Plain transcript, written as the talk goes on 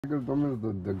Niggas, them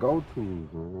is the go-tos,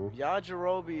 man.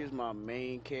 Yajirobe is my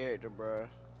main character, bruh.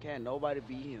 Can't nobody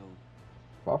beat him.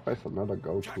 If I face another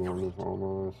go-to on this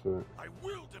online shit. I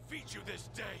will defeat you this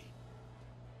day.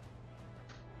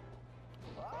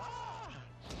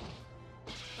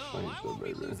 Same I won't be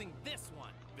shit, baby. losing this one,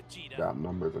 Vegeta. Got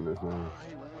numbers in his name.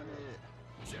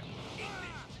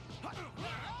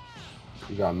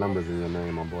 You got numbers in your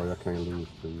name, my boy. I can't lose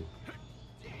to you.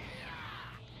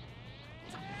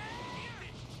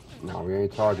 No, we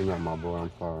ain't charging up, my boy.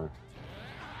 I'm sorry.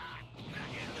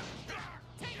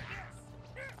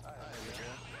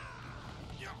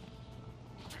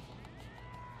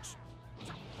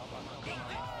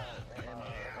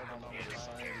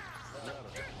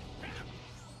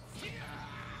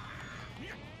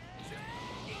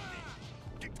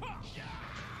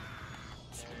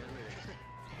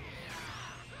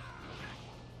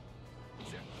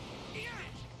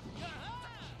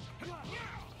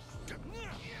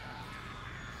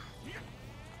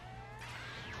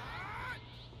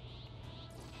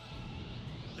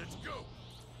 Let's go.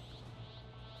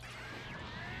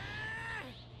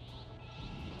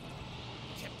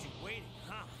 Kept you waiting,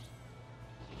 huh?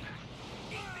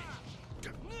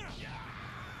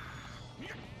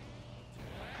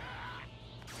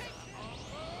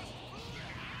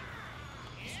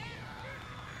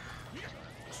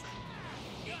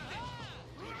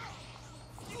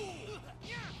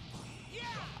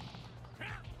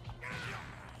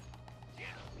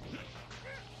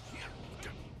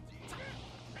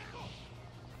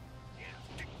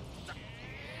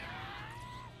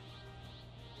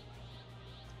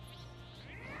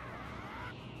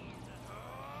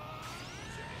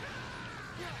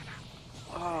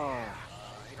 Oh,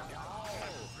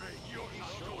 You're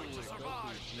not going to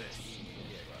survive this.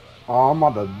 Oh, I'm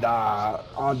about to die.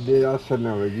 I did. I should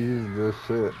never use this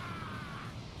shit.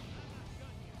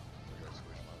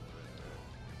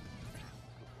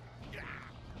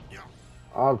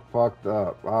 I fucked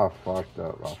up. I fucked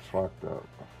up. I fucked up.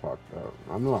 I fucked up.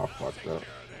 I know I fucked up.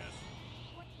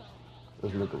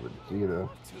 This nigga Vegeta.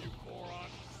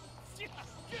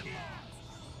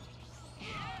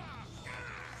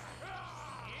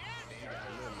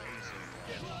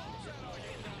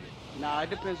 nah, it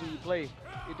depends who you play.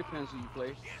 It depends who you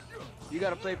play. You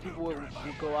gotta play people with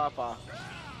go alpha.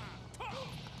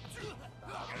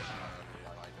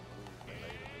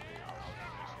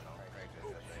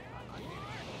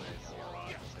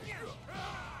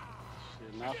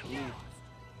 Shit, not for me.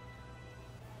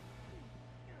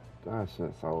 That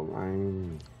shit so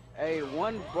lame. Hey,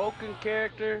 one broken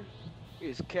character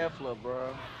is Kefla, bro.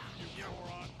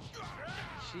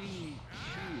 She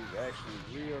is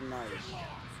actually real nice.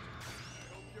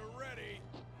 Hope you're ready.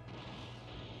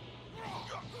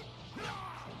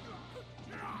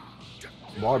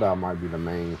 Bardock might be the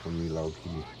main for me, low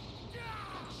key.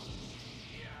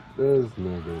 This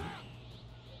nigga.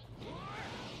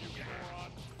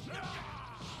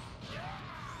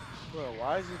 Bro,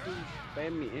 why is this dude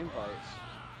spamming me invites?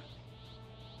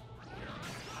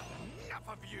 Enough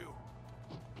of you.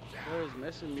 Bro, it's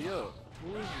messing me up.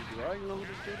 Who is he, dude? I don't even know who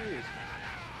this dude is.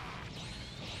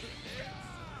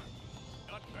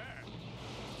 Not bad.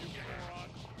 You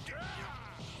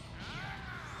moron.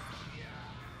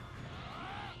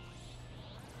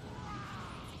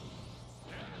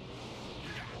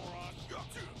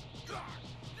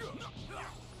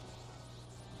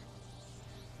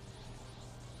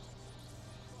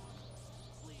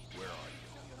 Where are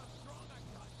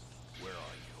you? Where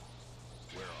are you?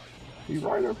 Where are you? He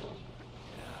right up.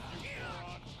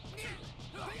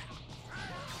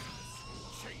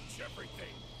 Change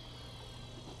everything.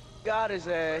 Got his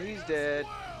ass. He's dead.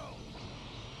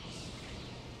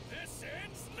 This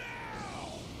ends now.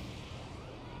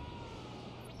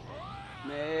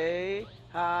 May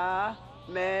ha.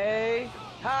 May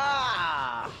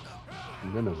ha.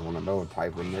 Then it's one of those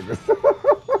type of niggas.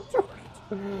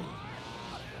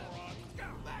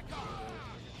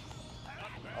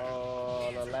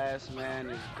 Oh, the last man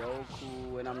is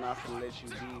Goku, and I'm not gonna let you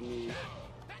beat me.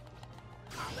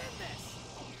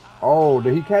 Oh,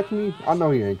 did he catch me? I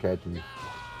know he ain't catching me.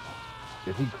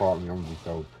 If he caught me, I'm gonna be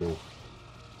so pissed.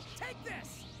 Take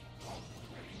this.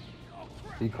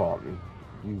 He caught me.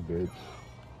 You bitch.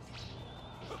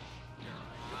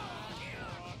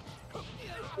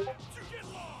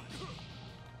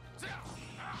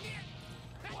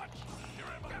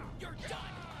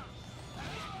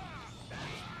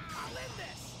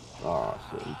 Oh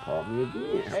shit, he caught me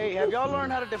again. Hey, have y'all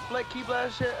learned how to deflect key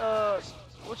blast shit?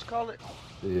 What you call it?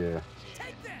 Yeah.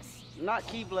 Take this. Not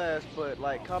key blast, but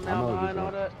like come I out know what behind you're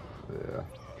all that,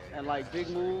 Yeah. and like big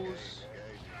moves.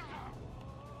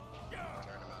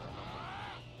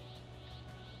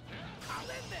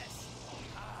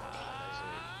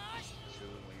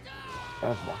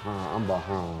 That's behind. I'm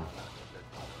behind.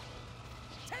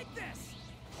 Take this.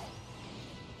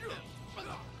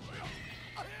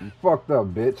 You fucked up,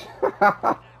 bitch.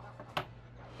 I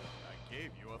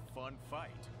gave you a fun fight.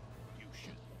 You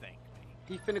should thank me.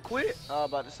 He finna quit. I was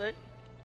about to say.